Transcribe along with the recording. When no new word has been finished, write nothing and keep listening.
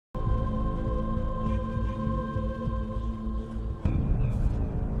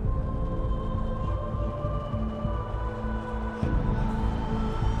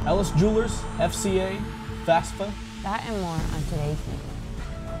Ellis Jewelers, FCA, FAFSA. That and more on today's news.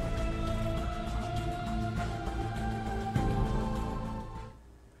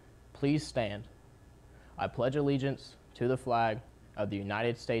 Please stand. I pledge allegiance to the flag of the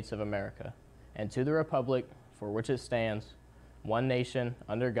United States of America and to the republic for which it stands, one nation,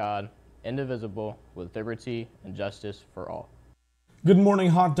 under God, indivisible, with liberty and justice for all. Good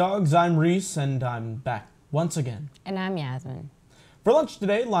morning, hot dogs. I'm Reese, and I'm back once again. And I'm Yasmin. For lunch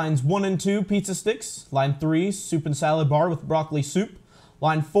today, lines 1 and 2, pizza sticks. Line 3, soup and salad bar with broccoli soup.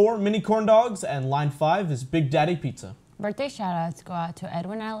 Line 4, mini corn dogs. And line 5 is Big Daddy Pizza. Birthday shoutouts go out to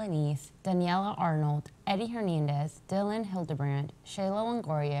Edwin Alanis, Daniela Arnold, Eddie Hernandez, Dylan Hildebrand, Shayla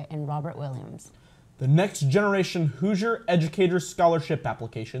Longoria, and Robert Williams. The next generation Hoosier Educator Scholarship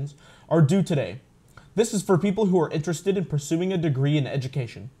applications are due today. This is for people who are interested in pursuing a degree in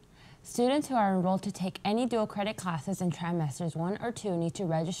education. Students who are enrolled to take any dual credit classes in trimesters 1 or 2 need to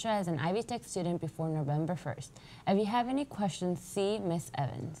register as an Ivy Tech student before November 1st. If you have any questions, see Miss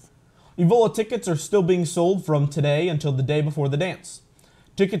Evans. Evola tickets are still being sold from today until the day before the dance.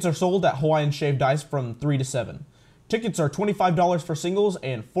 Tickets are sold at Hawaiian Shaved Ice from 3 to 7. Tickets are $25 for singles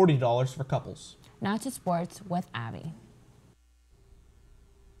and $40 for couples. Now to sports with Abby.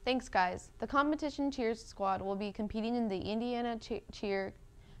 Thanks, guys. The competition cheers squad will be competing in the Indiana Cheer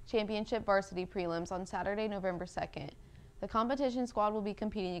Championship Varsity Prelims on Saturday, November 2nd. The competition squad will be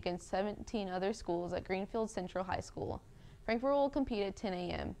competing against 17 other schools at Greenfield Central High School. Frankfort will compete at 10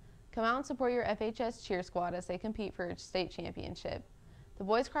 a.m. Come out and support your FHS cheer squad as they compete for its state championship. The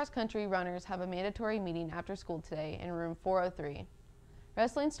boys cross country runners have a mandatory meeting after school today in room 403.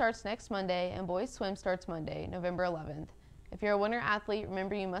 Wrestling starts next Monday and boys swim starts Monday, November 11th. If you're a winter athlete,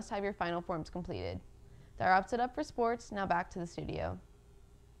 remember you must have your final forms completed. That wraps it up for sports. Now back to the studio.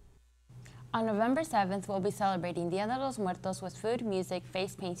 On November 7th, we'll be celebrating Dia de los Muertos with food, music,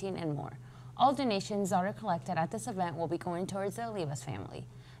 face painting, and more. All donations that are collected at this event will be going towards the Olivas family.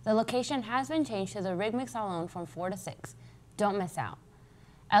 The location has been changed to the Rigmic Salon from 4 to 6. Don't miss out.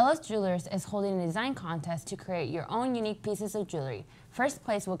 Ellis Jewelers is holding a design contest to create your own unique pieces of jewelry. First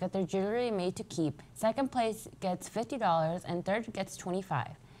place will get their jewelry made to keep, second place gets $50, and third gets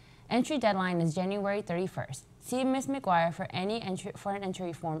 $25. Entry deadline is January 31st. See Ms. McGuire for an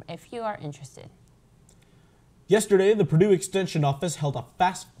entry form if you are interested. Yesterday, the Purdue Extension Office held a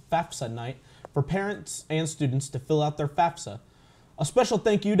FAFSA night for parents and students to fill out their FAFSA. A special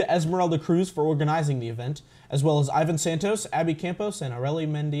thank you to Esmeralda Cruz for organizing the event, as well as Ivan Santos, Abby Campos, and Areli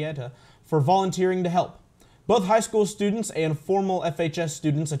Mendieta for volunteering to help. Both high school students and formal FHS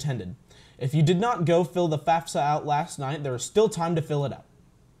students attended. If you did not go fill the FAFSA out last night, there is still time to fill it out.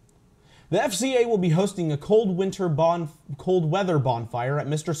 The FCA will be hosting a cold weather bonfire at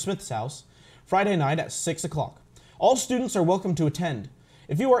Mr. Smith's house Friday night at 6 o'clock. All students are welcome to attend.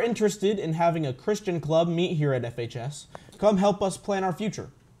 If you are interested in having a Christian club meet here at FHS, come help us plan our future.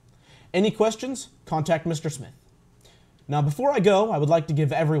 Any questions? Contact Mr. Smith. Now, before I go, I would like to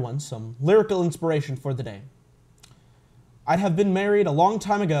give everyone some lyrical inspiration for the day. I'd have been married a long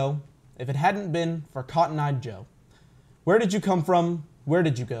time ago if it hadn't been for Cotton-Eyed Joe. Where did you come from? Where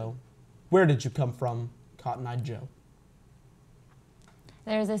did you go? Where did you come from, Cotton-Eyed Joe?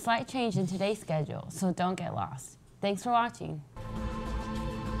 There is a slight change in today's schedule, so don't get lost. Thanks for watching.